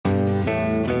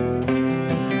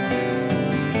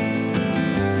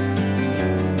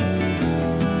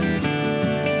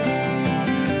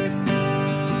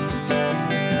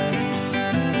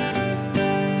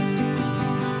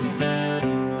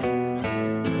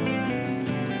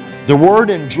The word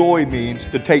enjoy means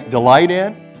to take delight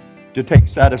in, to take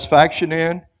satisfaction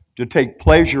in, to take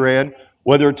pleasure in,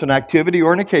 whether it's an activity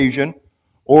or an occasion,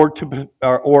 or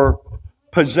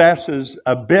possesses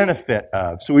a benefit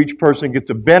of. So each person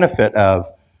gets a benefit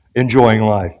of enjoying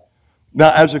life.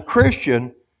 Now, as a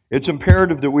Christian, it's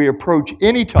imperative that we approach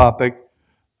any topic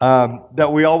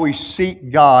that we always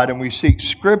seek God and we seek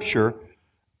Scripture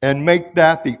and make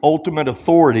that the ultimate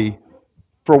authority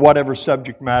for whatever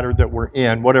subject matter that we're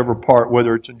in, whatever part,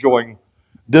 whether it's enjoying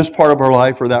this part of our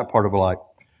life or that part of our life.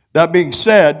 That being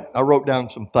said, I wrote down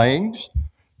some things.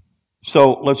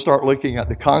 So let's start looking at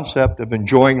the concept of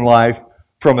enjoying life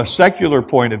from a secular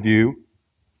point of view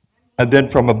and then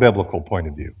from a biblical point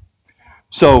of view.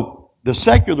 So the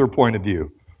secular point of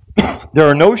view, there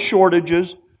are no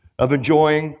shortages of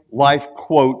enjoying life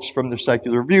quotes from the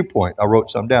secular viewpoint. I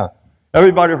wrote some down.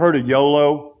 Everybody heard of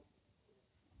YOLO?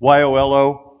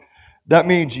 Y-O-L-O? That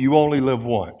means you only live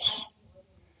once.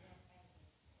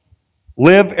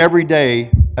 Live every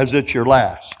day as it's your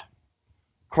last.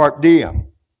 Carpe diem.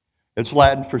 It's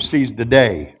Latin for seize the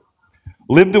day.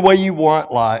 Live the way you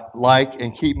want, like,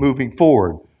 and keep moving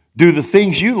forward. Do the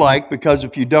things you like, because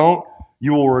if you don't,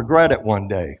 you will regret it one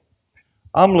day.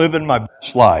 I'm living my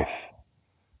best life.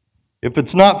 If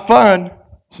it's not fun,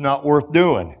 it's not worth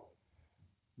doing.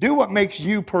 Do what makes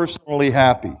you personally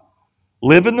happy.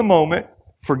 Live in the moment,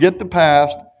 forget the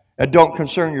past, and don't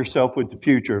concern yourself with the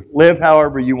future. Live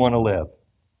however you want to live.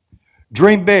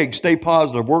 Dream big, stay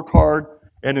positive, work hard,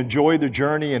 and enjoy the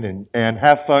journey and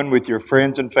have fun with your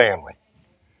friends and family.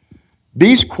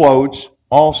 These quotes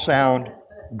all sound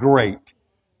great.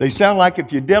 They sound like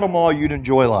if you did them all, you'd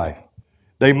enjoy life.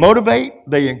 They motivate,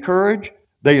 they encourage,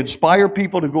 they inspire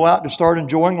people to go out and start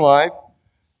enjoying life.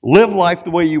 Live life the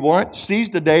way you want,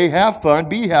 seize the day, have fun,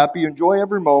 be happy, enjoy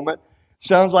every moment.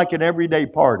 Sounds like an everyday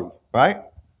party, right?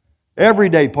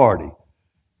 Everyday party.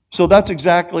 So that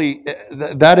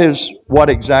is what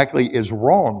exactly is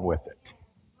wrong with it.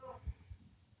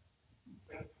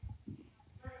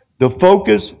 The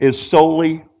focus is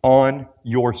solely on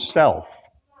yourself.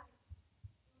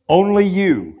 Only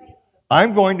you.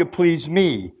 I'm going to please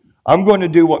me. I'm going to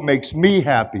do what makes me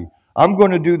happy. I'm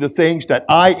going to do the things that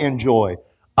I enjoy.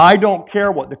 I don't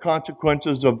care what the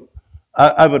consequences of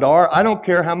it are. I don't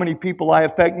care how many people I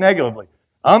affect negatively.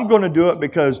 I'm going to do it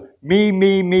because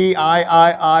me,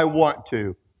 I want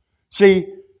to. See,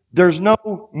 there's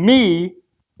no me,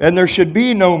 and there should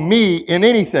be no me in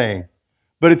anything.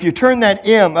 But if you turn that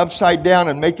M upside down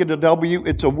and make it a W,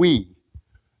 it's a we.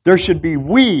 There should be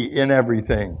we in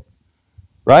everything,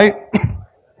 right?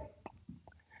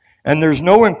 And there's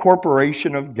no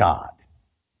incorporation of God.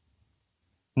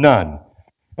 None.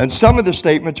 And some of the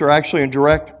statements are actually in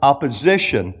direct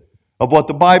opposition of what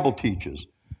the Bible teaches.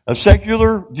 A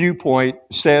secular viewpoint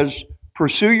says,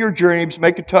 pursue your dreams,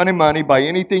 make a ton of money, buy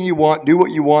anything you want, do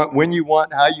what you want, when you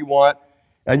want, how you want,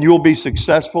 and you'll be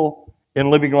successful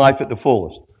in living life at the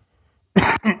fullest.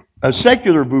 A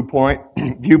secular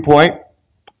viewpoint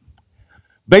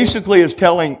basically is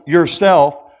telling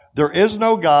yourself, there is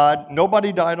no God,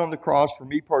 nobody died on the cross for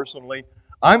me personally.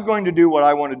 I'm going to do what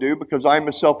I want to do because I'm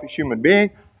a selfish human being,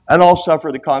 and I'll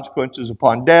suffer the consequences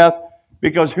upon death,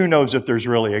 because who knows if there's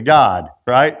really a God,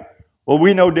 right? Well,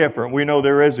 we know different. We know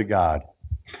there is a God.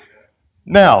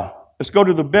 Now, let's go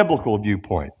to the biblical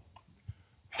viewpoint.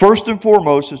 First and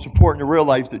foremost, it's important to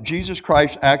realize that Jesus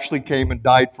Christ actually came and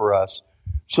died for us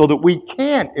so that we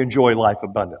can enjoy life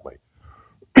abundantly.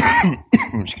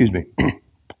 Excuse me.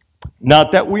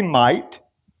 Not that we might,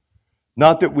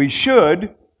 not that we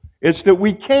should, it's that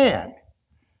we can.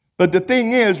 But the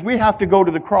thing is, we have to go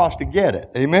to the cross to get it.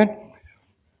 Amen?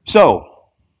 So,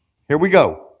 here we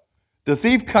go. The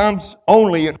thief comes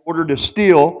only in order to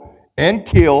steal and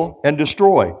kill and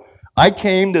destroy. I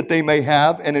came that they may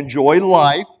have and enjoy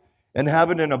life and have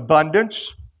it in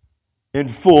abundance, in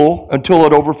full, until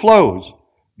it overflows.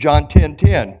 John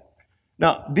 10:10.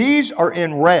 Now, these are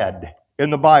in red in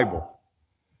the Bible,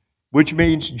 which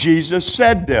means Jesus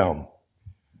said them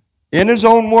in his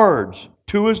own words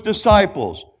to his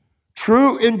disciples.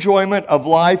 True enjoyment of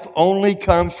life only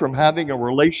comes from having a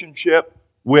relationship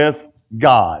with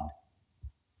God.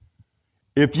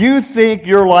 If you think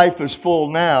your life is full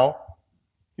now,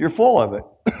 you're full of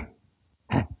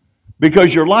it.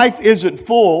 Because your life isn't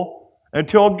full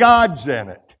until God's in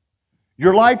it.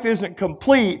 Your life isn't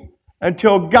complete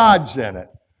until God's in it.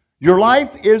 Your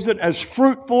life isn't as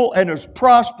fruitful and as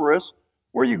prosperous.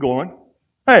 Where are you going?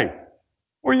 Hey,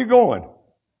 where are you going?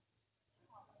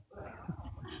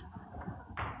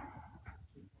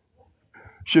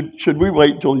 Should we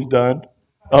wait until he's done?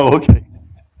 Oh, okay.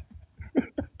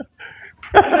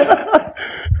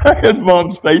 His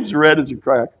mom's face is red as a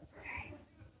crack.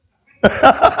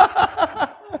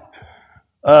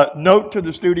 Note to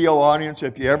the studio audience,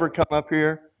 if you ever come up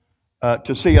here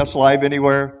to see us live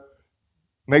anywhere,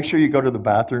 make sure you go to the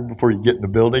bathroom before you get in the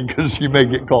building because you may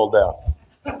get called out.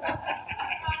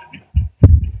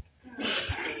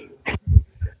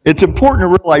 It's important to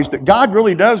realize that God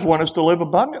really does want us to live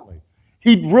abundantly.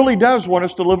 He really does want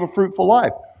us to live a fruitful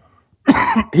life.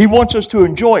 He wants us to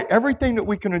enjoy everything that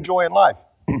we can enjoy in life.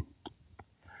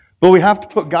 But we have to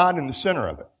put God in the center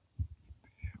of it.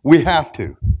 We have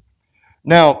to.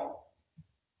 Now,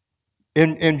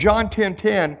 in John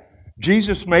 10:10,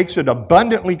 Jesus makes it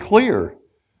abundantly clear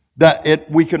that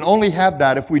we can only have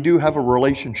that if we do have a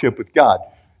relationship with God.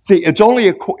 See,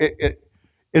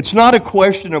 it's not a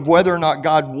question of whether or not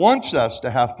God wants us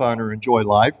to have fun or enjoy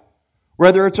life.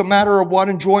 Rather, it's a matter of what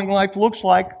enjoying life looks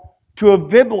like to a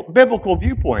biblical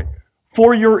viewpoint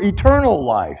for your eternal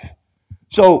life.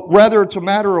 So, rather, it's a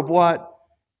matter of what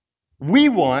we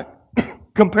want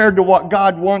compared to what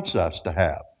God wants us to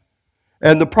have.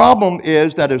 And the problem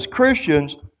is that as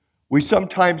Christians, we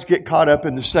sometimes get caught up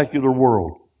in the secular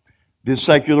world, this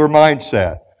secular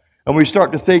mindset. And we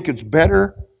start to think it's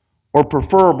better or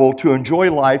preferable to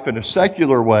enjoy life in a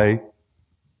secular way.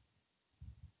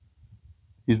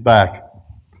 He's back.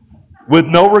 With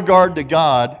no regard to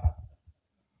God.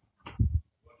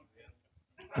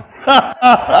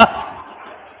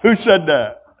 Who said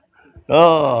that?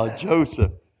 Oh,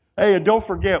 Joseph. Hey, and don't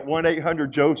forget,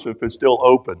 1-800-JOSEPH is still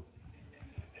open.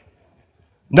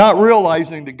 Not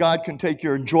realizing that God can take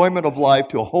your enjoyment of life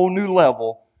to a whole new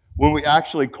level when we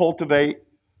actually cultivate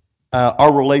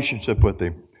our relationship with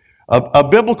Him. A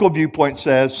biblical viewpoint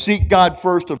says, seek God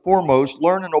first and foremost,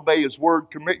 learn and obey His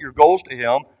word, commit your goals to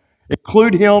Him,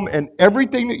 include Him in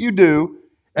everything that you do,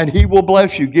 and He will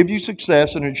bless you, give you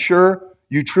success, and ensure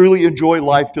you truly enjoy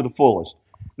life to the fullest.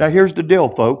 Now here's the deal,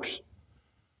 folks.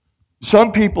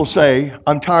 Some people say,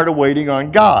 I'm tired of waiting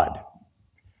on God.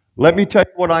 Let me tell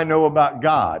you what I know about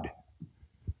God.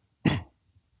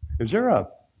 Is there a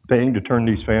thing to turn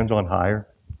these fans on higher?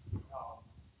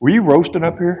 Were you roasting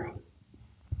up here?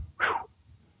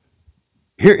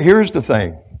 Here's the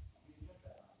thing.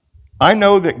 I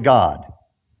know that God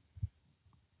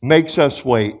makes us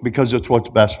wait because it's what's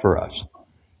best for us.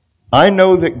 I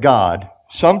know that God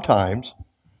sometimes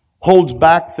holds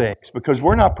back things because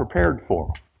we're not prepared for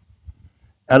them.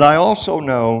 And I also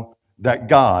know that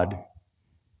God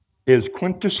is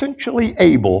quintessentially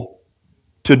able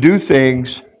to do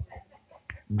things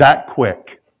that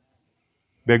quick.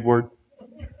 Big word?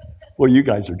 Well, you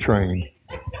guys are trained.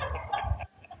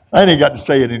 I ain't got to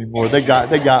say it anymore. They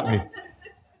got me.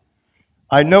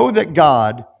 I know that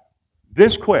God,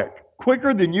 this quick,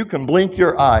 quicker than you can blink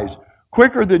your eyes,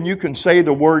 quicker than you can say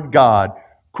the word God,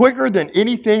 quicker than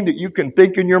anything that you can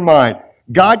think in your mind,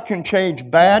 God can change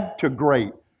bad to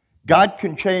great. God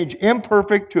can change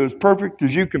imperfect to as perfect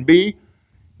as you can be.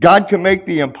 God can make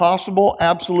the impossible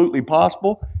absolutely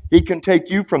possible. He can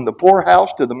take you from the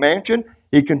poorhouse to the mansion.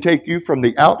 He can take you from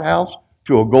the outhouse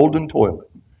to a golden toilet.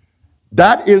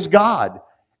 That is God.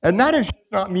 And that is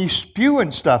not me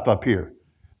spewing stuff up here.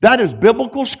 That is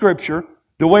biblical scripture,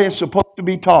 the way it's supposed to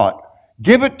be taught.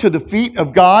 Give it to the feet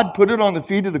of God, put it on the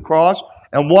feet of the cross,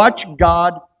 and watch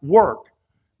God work.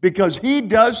 Because He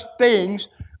does things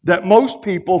that most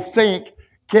people think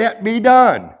can't be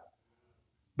done.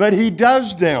 But He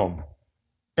does them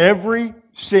every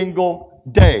single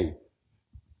day.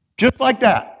 Just like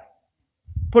that.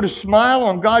 Put a smile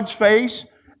on God's face,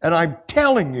 and I'm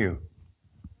telling you,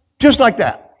 just like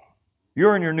that,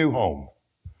 you're in your new home.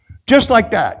 Just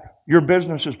like that, your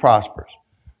business is prosperous.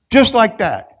 Just like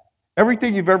that,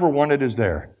 everything you've ever wanted is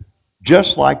there.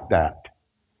 Just like that.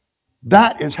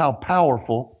 That is how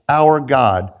powerful our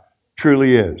God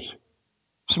truly is.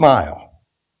 Smile.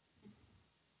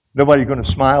 Nobody going to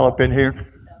smile up in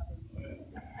here?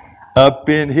 Up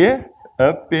in here?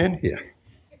 Up in here.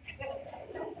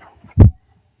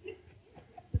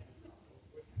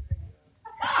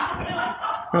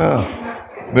 Oh,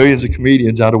 millions of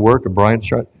comedians out of work, and Brian's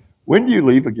trying. When do you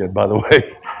leave again, by the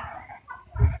way?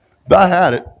 I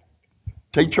had it.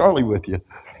 Take Charlie with you.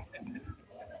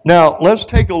 Now, let's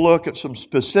take a look at some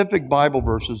specific Bible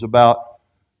verses about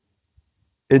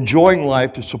enjoying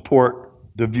life to support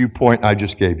the viewpoint I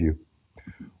just gave you.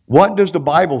 What does the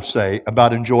Bible say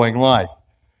about enjoying life?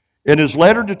 In his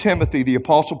letter to Timothy, the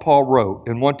Apostle Paul wrote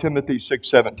in 1 Timothy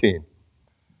 6:17,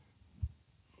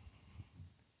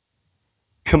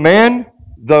 command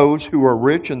those who are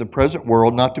rich in the present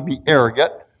world not to be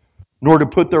arrogant, nor to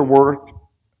put their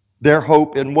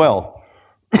hope in wealth,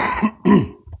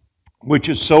 which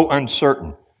is so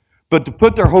uncertain, but to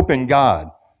put their hope in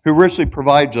God, who richly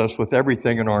provides us with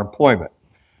everything in our employment.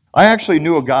 I actually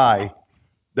knew a guy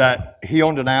that he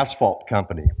owned an asphalt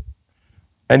company,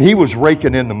 and he was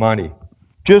raking in the money.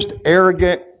 Just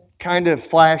arrogant, kind of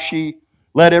flashy,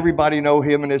 let everybody know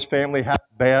him and his family had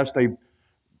the best. They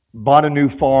bought a new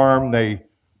farm. They,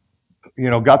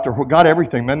 got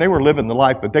everything. Man, they were living the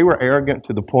life, but they were arrogant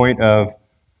to the point of,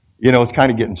 it's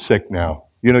kind of getting sick now.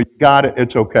 You got it.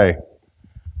 It's okay.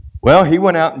 Well, he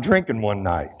went out and drinking one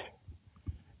night,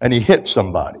 and he hit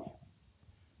somebody,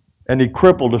 and he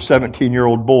crippled a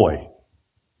 17-year-old boy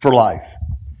for life,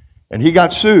 and he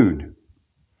got sued.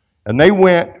 And they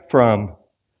went from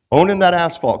owning that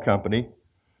asphalt company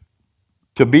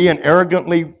to being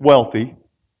arrogantly wealthy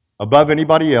above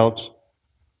anybody else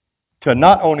to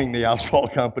not owning the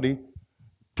asphalt company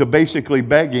to basically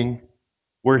begging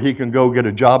where he can go get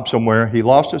a job somewhere. He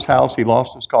lost his house, he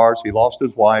lost his cars, he lost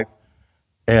his wife,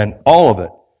 and all of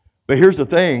it. But here's the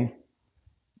thing.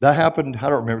 That happened, I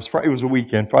don't remember, it was a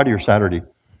weekend, Friday or Saturday.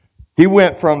 He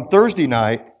went from Thursday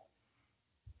night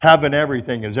having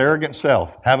everything, his arrogant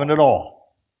self, having it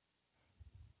all.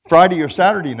 Friday or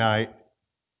Saturday night,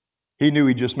 he knew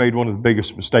he just made one of the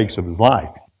biggest mistakes of his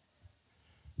life.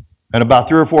 And about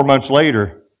 3 or 4 months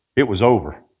later, it was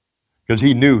over because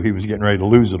he knew he was getting ready to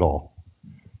lose it all.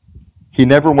 He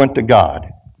never went to God.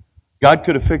 God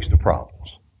could have fixed the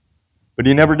problems, but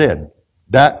he never did.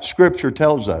 That scripture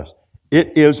tells us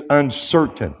it is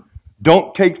uncertain.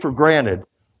 Don't take for granted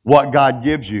what God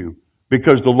gives you,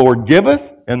 because the Lord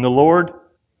giveth and the Lord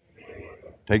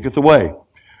taketh away.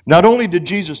 Not only did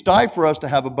Jesus die for us to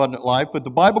have abundant life, but the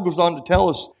Bible goes on to tell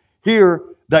us here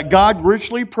that God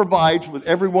richly provides with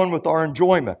everyone with our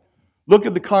enjoyment. Look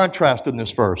at the contrast in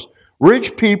this verse.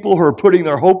 Rich people who are putting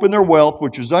their hope in their wealth,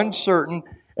 which is uncertain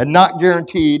and not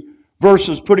guaranteed,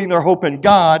 versus putting their hope in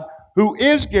God, who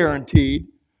is guaranteed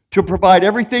to provide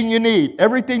everything you need,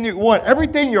 everything you want,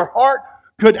 everything your heart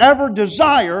could ever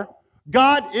desire.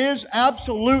 God is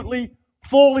absolutely,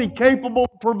 fully capable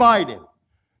of providing.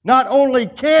 Not only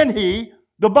can He,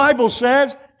 the Bible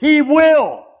says He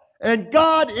will. And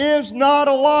God is not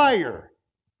a liar.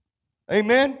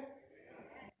 Amen?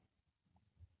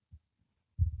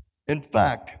 In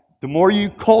fact, the more you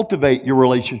cultivate your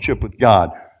relationship with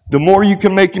God, the more you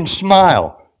can make Him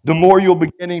smile, the more you'll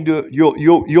begin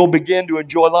to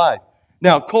enjoy life.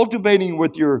 Now, cultivating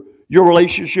with your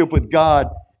relationship with God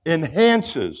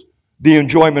enhances the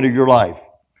enjoyment of your life.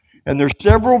 And there's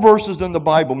several verses in the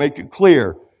Bible make it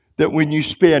clear that when you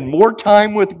spend more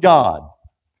time with God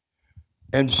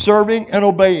and serving and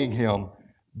obeying Him,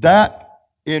 that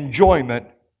enjoyment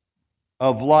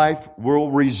of life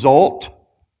will result.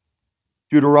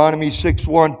 Deuteronomy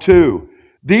 6:1-2.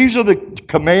 These are the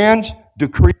commands,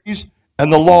 decrees,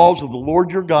 and the laws of the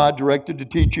Lord your God directed to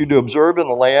teach you to observe in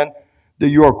the land that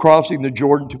you are crossing the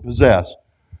Jordan to possess,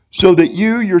 so that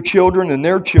you, your children, and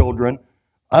their children,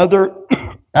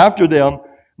 after them,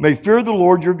 may fear the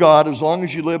Lord your God as long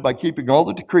as you live by keeping all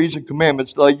the decrees and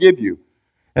commandments that I give you,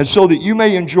 and so that you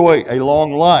may enjoy a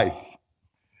long life.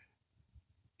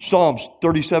 Psalms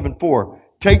 37:4.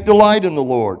 Take delight in the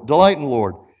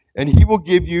Lord, and He will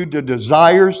give you the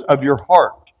desires of your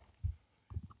heart.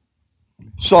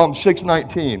 Psalm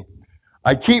 6:19.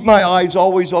 I keep my eyes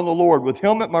always on the Lord. With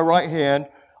Him at my right hand,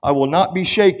 I will not be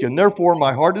shaken. Therefore,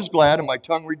 my heart is glad and my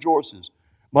tongue rejoices.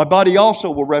 My body also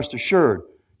will rest assured.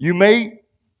 You make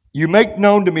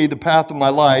known to me the path of my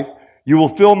life. You will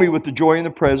fill me with the joy in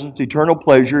the presence, eternal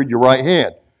pleasure at your right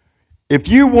hand. If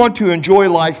you want to enjoy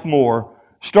life more,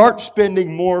 start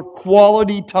spending more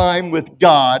quality time with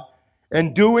God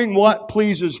and doing what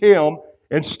pleases Him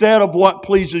instead of what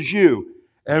pleases you.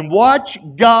 And watch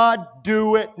God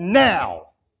do it now.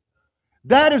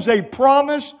 That is a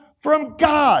promise from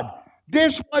God.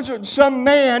 This wasn't some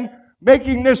man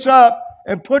making this up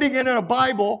and putting it in a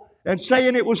Bible and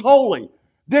saying it was holy.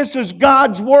 This is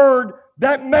God's Word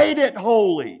that made it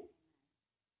holy.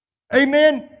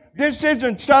 Amen? This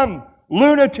isn't some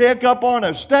lunatic up on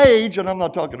a stage, and I'm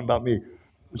not talking about me.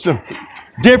 Some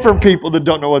different people that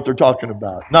don't know what they're talking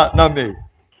about. Not me.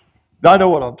 I know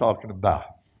what I'm talking about.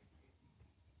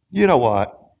 You know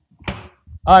what?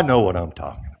 I know what I'm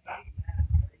talking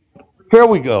about. Here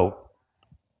we go.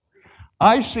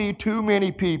 I see too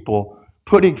many people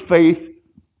putting faith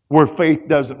where faith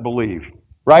doesn't believe,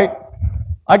 right?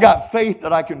 I got faith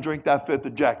that I can drink that fifth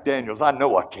of Jack Daniels. I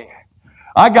know I can.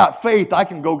 I got faith I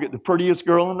can go get the prettiest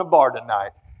girl in the bar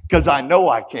tonight because I know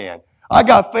I can. I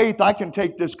got faith I can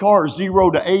take this car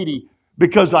 0 to 80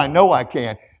 because I know I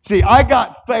can. See, I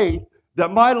got faith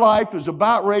that my life is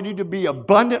about ready to be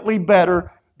abundantly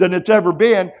better than it's ever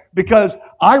been because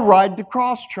I ride the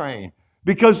cross train.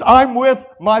 because I'm with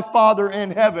my Father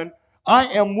in heaven. I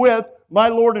am with my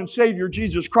Lord and Savior,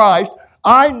 Jesus Christ.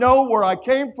 I know where I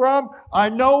came from. I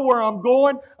know where I'm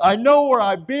going. I know where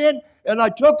I've been. And I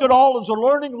took it all as a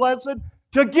learning lesson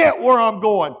to get where I'm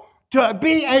going. To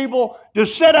be able to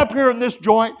sit up here in this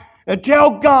joint and tell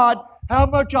God how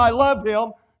much I love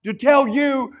Him. To tell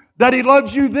you that He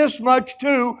loves you this much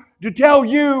too. To tell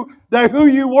you that who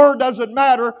you were doesn't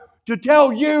matter. To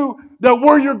tell you that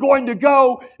where you're going to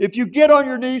go, if you get on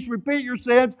your knees, repeat your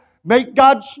sins, make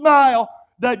God smile,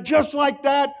 that just like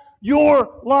that,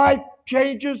 your life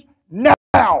changes now,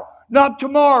 not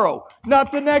tomorrow,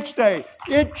 not the next day.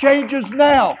 It changes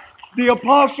now. The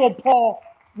Apostle Paul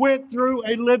went through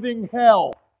a living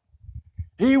hell.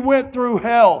 He went through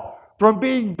hell from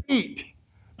being beat,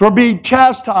 from being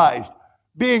chastised,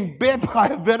 being bit by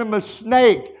a venomous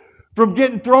snake, from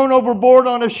getting thrown overboard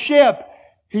on a ship.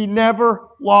 He never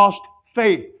lost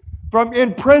faith. From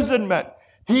imprisonment,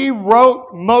 he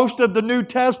wrote most of the New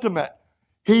Testament.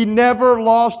 He never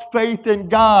lost faith in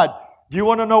God. Do you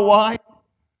want to know why?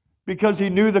 Because he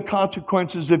knew the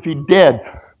consequences if he did.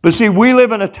 But see, we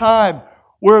live in a time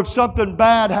where if something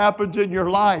bad happens in your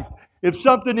life, if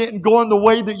something isn't going the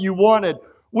way that you wanted,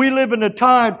 we live in a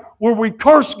time where we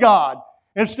curse God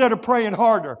instead of praying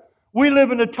harder. We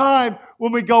live in a time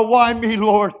when we go, why me,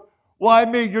 Lord? Why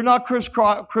me? You're not Chris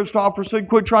Christopherson.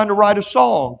 Quit trying to write a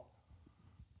song.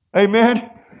 Amen?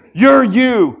 You're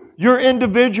you. You're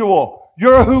individual.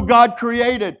 You're who God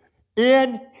created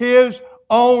in His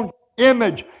own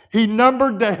image. He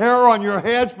numbered the hair on your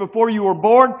heads before you were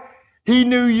born. He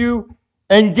knew you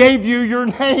and gave you your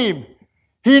name.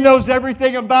 He knows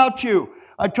everything about you.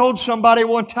 I told somebody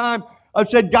one time, I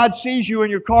said, God sees you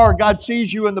in your car. God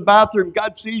sees you in the bathroom.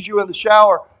 God sees you in the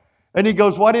shower. And he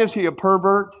goes, what is he, a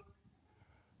pervert?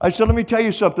 I said, let me tell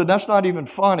you something. That's not even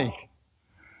funny.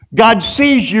 God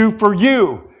sees you for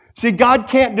you. See, God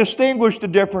can't distinguish the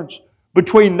difference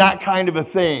between that kind of a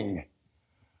thing.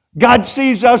 God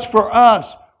sees us for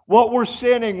us. What we're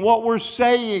sinning, what we're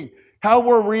saying, how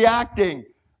we're reacting,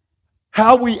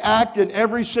 how we act in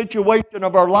every situation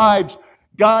of our lives.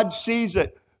 God sees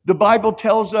it. The Bible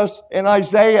tells us in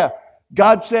Isaiah,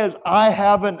 God says, I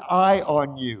have an eye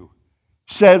on you,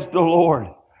 says the Lord.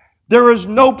 There is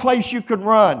no place you can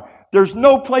run. There's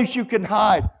no place you can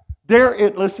hide.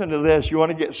 Listen to this. You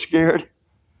want to get scared?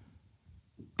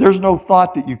 There's no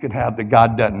thought that you can have that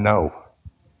God doesn't know.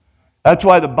 That's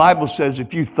why the Bible says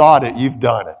if you thought it, you've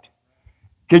done it.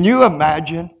 Can you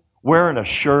imagine wearing a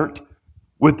shirt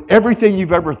with everything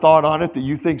you've ever thought on it that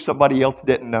you think somebody else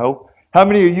didn't know? How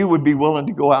many of you would be willing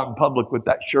to go out in public with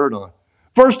that shirt on?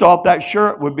 First off, that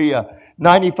shirt would be a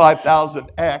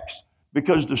 95,000X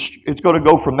because it's going to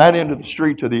go from that end of the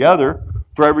street to the other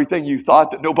for everything you thought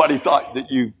that nobody thought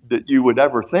that you would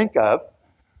ever think of.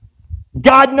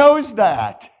 God knows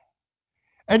that.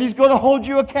 And He's going to hold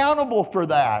you accountable for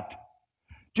that.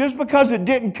 Just because it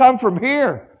didn't come from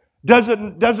here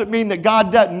doesn't mean that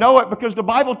God doesn't know it, because the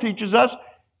Bible teaches us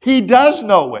He does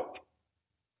know it.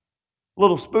 A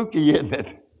little spooky, isn't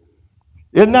it?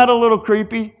 Isn't that a little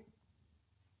creepy?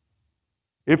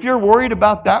 If you're worried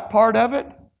about that part of it,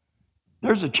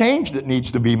 there's a change that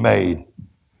needs to be made.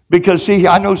 Because, see,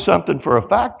 I know something for a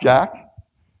fact, Jack.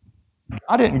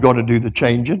 I didn't go to do the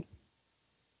changing.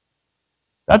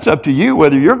 That's up to you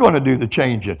whether you're going to do the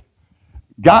changing.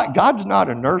 God's not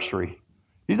a nursery.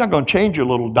 He's not going to change your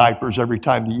little diapers every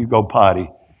time that you go potty.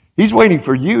 He's waiting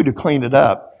for you to clean it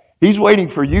up. He's waiting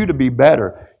for you to be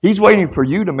better. He's waiting for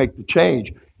you to make the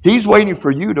change. He's waiting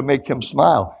for you to make Him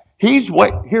smile. Here's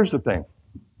the thing.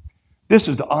 This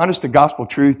is the honest to gospel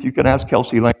truth. You can ask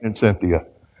Kelsey Lane and Cynthia.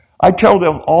 I tell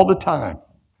them all the time.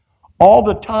 All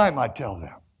the time I tell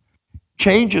them.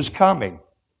 Change is coming.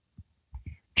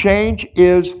 Change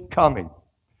is coming.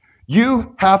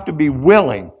 You have to be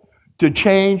willing to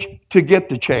change to get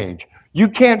the change. You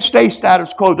can't stay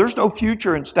status quo. There's no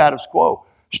future in status quo.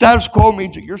 Status quo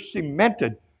means that you're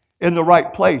cemented in the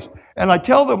right place. And I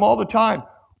tell them all the time,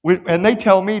 and they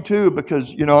tell me too,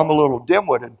 because, I'm a little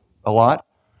dim-witted a lot.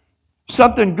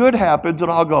 Something good happens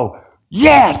and I'll go,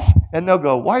 yes! And they'll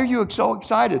go, why are you so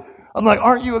excited? I'm like,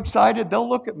 aren't you excited? They'll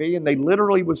look at me and they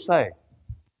literally would say,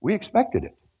 we expected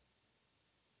it.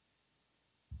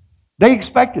 They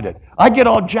expected it. I get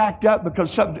all jacked up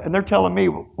because and they're telling me,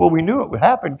 well, we knew it would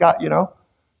happen. God,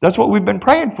 that's what we've been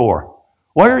praying for.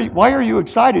 Why are you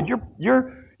excited?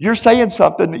 You're saying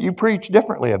something that you preach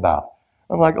differently about.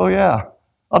 I'm like, oh yeah,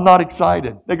 I'm not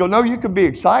excited. They go, no, you can be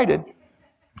excited.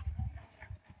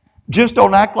 Just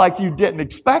don't act like you didn't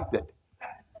expect it.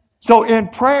 So in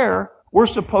prayer, we're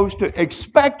supposed to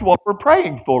expect what we're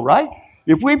praying for, right?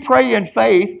 If we pray in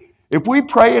faith If we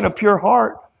pray in a pure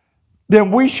heart,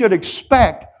 then we should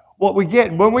expect what we get.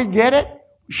 And when we get it,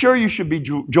 sure, you should be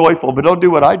joyful, but don't do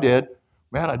what I did.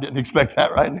 Man, I didn't expect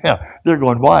that right now. They're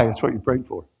going, why? It's what you prayed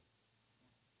for.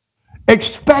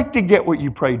 Expect to get what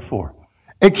you prayed for.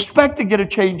 Expect to get a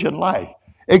change in life.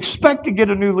 Expect to get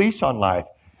a new lease on life.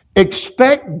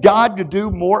 Expect God to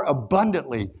do more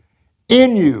abundantly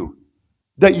in you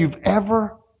than you've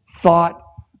ever thought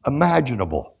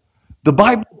imaginable. The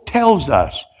Bible tells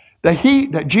us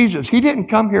that Jesus, He didn't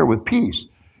come here with peace.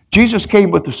 Jesus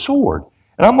came with the sword.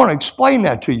 And I'm going to explain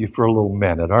that to you for a little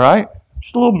minute, all right?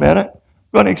 Just a little minute.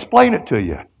 I'm going to explain it to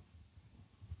you.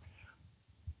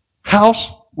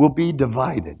 House will be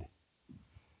divided.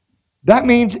 That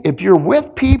means if you're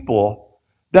with people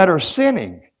that are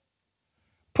sinning,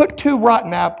 put two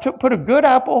rotten apples, put a good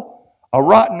apple, a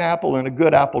rotten apple, and a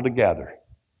good apple together.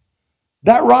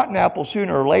 That rotten apple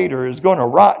sooner or later is going to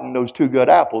rotten those two good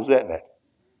apples, isn't it?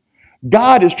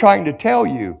 God is trying to tell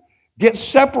you, get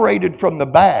separated from the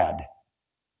bad.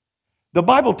 The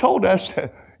Bible told us,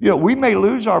 we may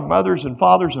lose our mothers and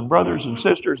fathers and brothers and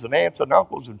sisters and aunts and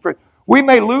uncles and friends. We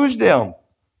may lose them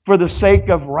for the sake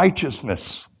of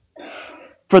righteousness.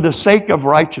 For the sake of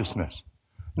righteousness.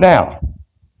 Now,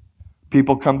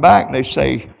 people come back and they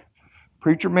say,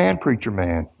 preacher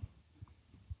man,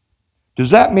 does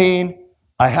that mean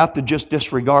I have to just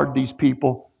disregard these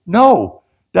people? No,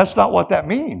 that's not what that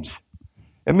means.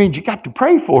 It means you got to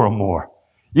pray for them more.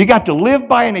 You got to live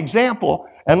by an example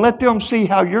and let them see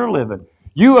how you're living.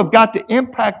 You have got to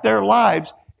impact their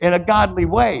lives in a godly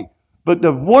way. But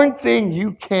the one thing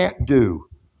you can't do,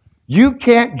 you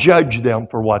can't judge them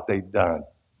for what they've done.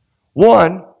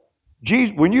 One,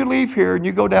 Jesus, when you leave here and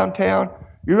you go downtown,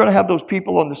 you're going to have those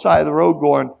people on the side of the road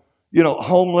going,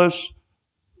 homeless,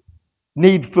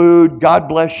 need food, God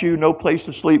bless you, no place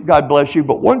to sleep, God bless you.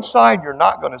 But one sign you're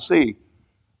not going to see,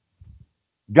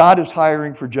 God is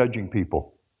hiring for judging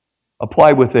people.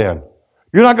 Apply within.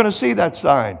 You're not going to see that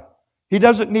sign. He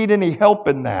doesn't need any help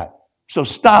in that. So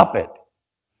stop it.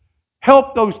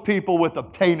 Help those people with a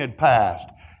tainted past.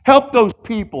 Help those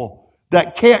people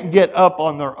that can't get up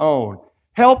on their own.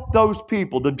 Help those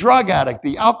people, the drug addict,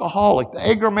 the alcoholic, the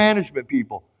anger management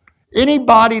people.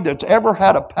 Anybody that's ever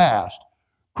had a past,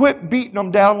 quit beating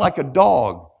them down like a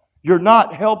dog. You're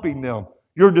not helping them.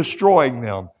 You're destroying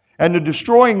them. And in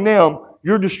destroying them,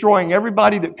 you're destroying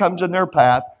everybody that comes in their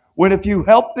path. When if you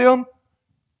help them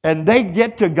and they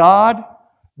get to God,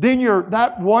 then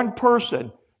that one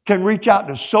person can reach out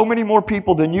to so many more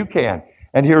people than you can.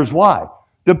 And here's why.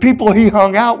 The people he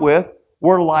hung out with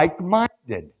were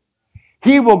like-minded.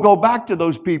 He will go back to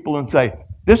those people and say,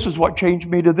 this is what changed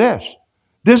me to this.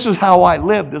 This is how I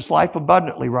live this life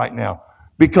abundantly right now.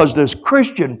 Because this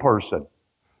Christian person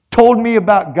told me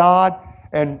about God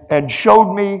and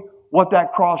showed me what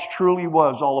that cross truly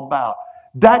was all about.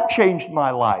 That changed my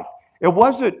life. It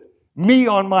wasn't me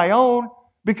on my own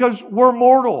because we're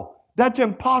mortal. That's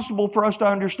impossible for us to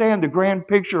understand the grand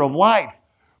picture of life.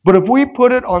 But if we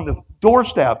put it on the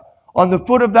doorstep, on the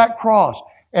foot of that cross,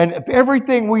 and if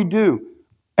everything we do,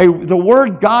 the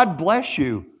word God bless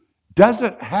you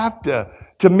doesn't have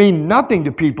to mean nothing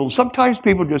to people. Sometimes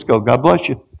people just go, God bless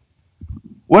you.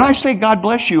 When I say God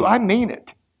bless you, I mean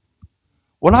it.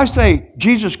 When I say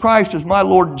Jesus Christ is my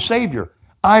Lord and Savior,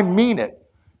 I mean it.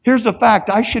 Here's the fact,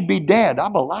 I should be dead.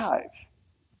 I'm alive.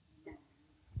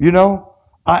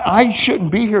 I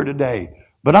shouldn't be here today,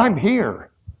 but I'm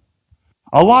here.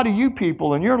 A lot of you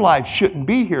people in your life shouldn't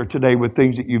be here today with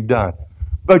things that you've done,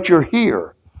 but you're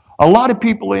here. A lot of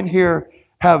people in here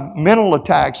have mental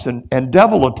attacks and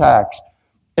devil attacks,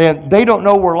 and they don't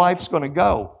know where life's going to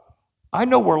go. I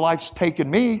know where life's taken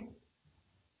me.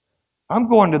 I'm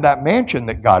going to that mansion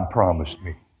that God promised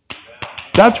me.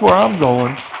 That's where I'm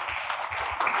going.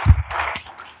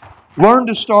 Learn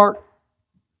to start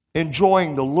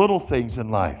enjoying the little things in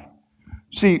life.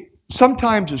 See,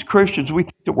 sometimes as Christians, we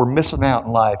think that we're missing out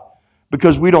in life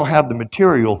because we don't have the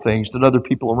material things that other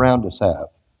people around us have.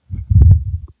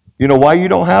 You know why you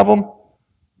don't have them?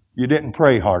 You didn't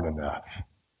pray hard enough.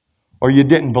 Or you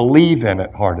didn't believe in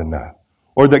it hard enough.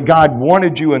 Or that God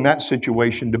wanted you in that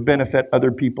situation to benefit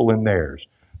other people in theirs.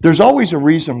 There's always a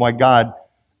reason why God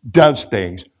does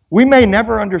things. We may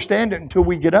never understand it until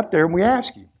we get up there and we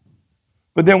ask Him.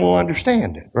 But then we'll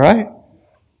understand it, right?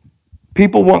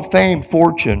 People want fame,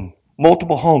 fortune,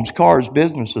 multiple homes, cars,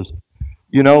 businesses.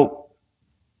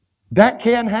 That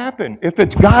can happen if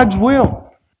it's God's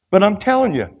will. But I'm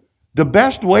telling you, the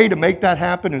best way to make that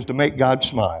happen is to make God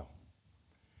smile.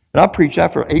 And I preached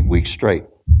that for 8 weeks straight.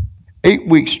 8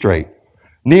 weeks straight.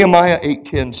 Nehemiah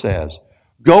 8:10 says,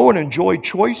 go and enjoy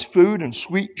choice food and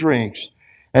sweet drinks,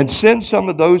 and send some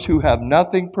of those who have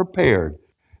nothing prepared.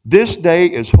 This day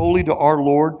is holy to our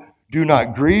Lord. Do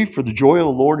not grieve, for the joy of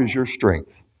the Lord is your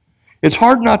strength. It's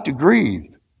hard not to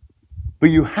grieve, but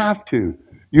you have to.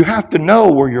 You have to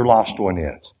know where your lost one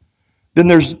is. Then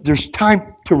there's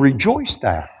time to rejoice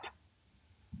that.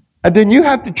 And then you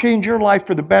have to change your life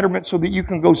for the betterment so that you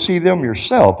can go see them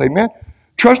yourself. Amen?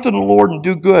 Trust in the Lord and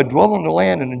do good. Dwell in the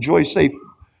land and enjoy safe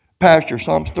pasture.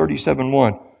 Psalms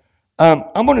 37:1.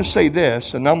 I'm going to say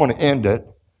this, and I'm going to end it.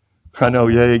 I know,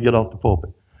 yeah, get off the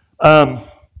pulpit.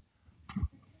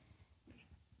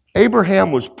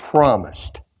 Abraham was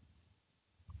promised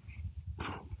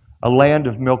a land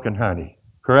of milk and honey,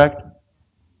 correct?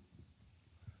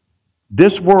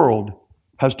 This world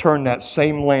has turned that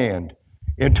same land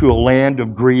into a land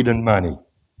of greed and money.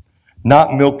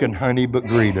 Not milk and honey, but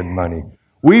greed and money.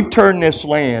 We've turned this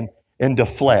land into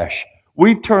flesh.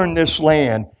 We've turned this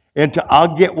land into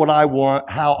I'll get what I want,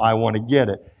 how I want to get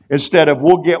it. Instead of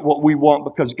we'll get what we want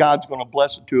because God's going to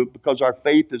bless it to it because our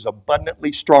faith is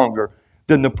abundantly stronger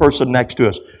than the person next to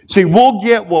us. See, we'll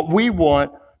get what we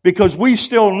want because we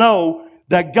still know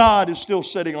that God is still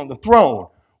sitting on the throne.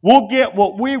 We'll get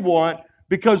what we want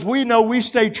because we know we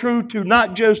stay true to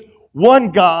not just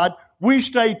one God, we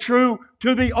stay true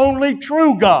to the only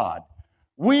true God.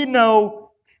 We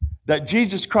know that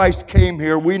Jesus Christ came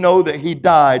here. We know that He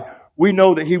died. We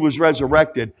know that He was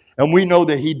resurrected. And we know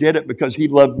that He did it because He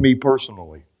loved me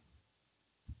personally.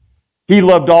 He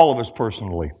loved all of us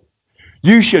personally.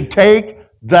 You should take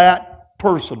that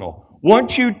personal.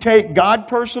 Once you take God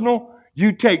personal,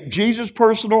 you take Jesus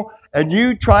personal, and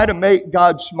you try to make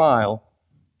God smile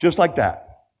just like that.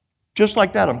 Just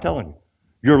like that, I'm telling you.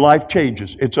 Your life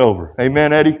changes. It's over.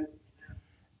 Amen, Eddie?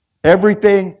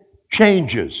 Everything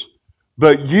changes.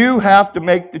 But you have to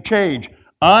make the change.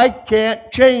 I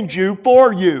can't change you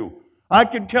for you. I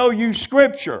can tell you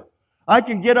Scripture. I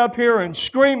can get up here and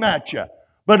scream at you.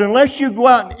 But unless you go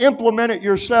out and implement it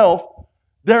yourself,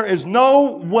 there is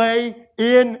no way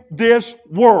in this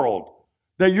world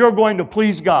that you're going to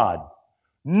please God.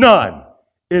 None.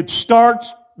 It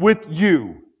starts with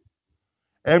you.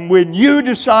 And when you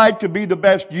decide to be the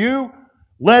best you,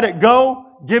 let it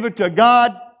go, give it to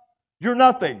God, you're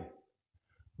nothing.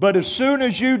 But as soon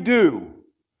as you do,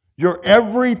 you're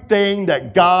everything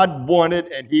that God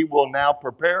wanted, and He will now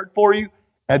prepare it for you,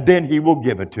 and then He will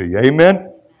give it to you.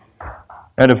 Amen?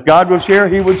 And if God was here,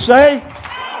 He would say,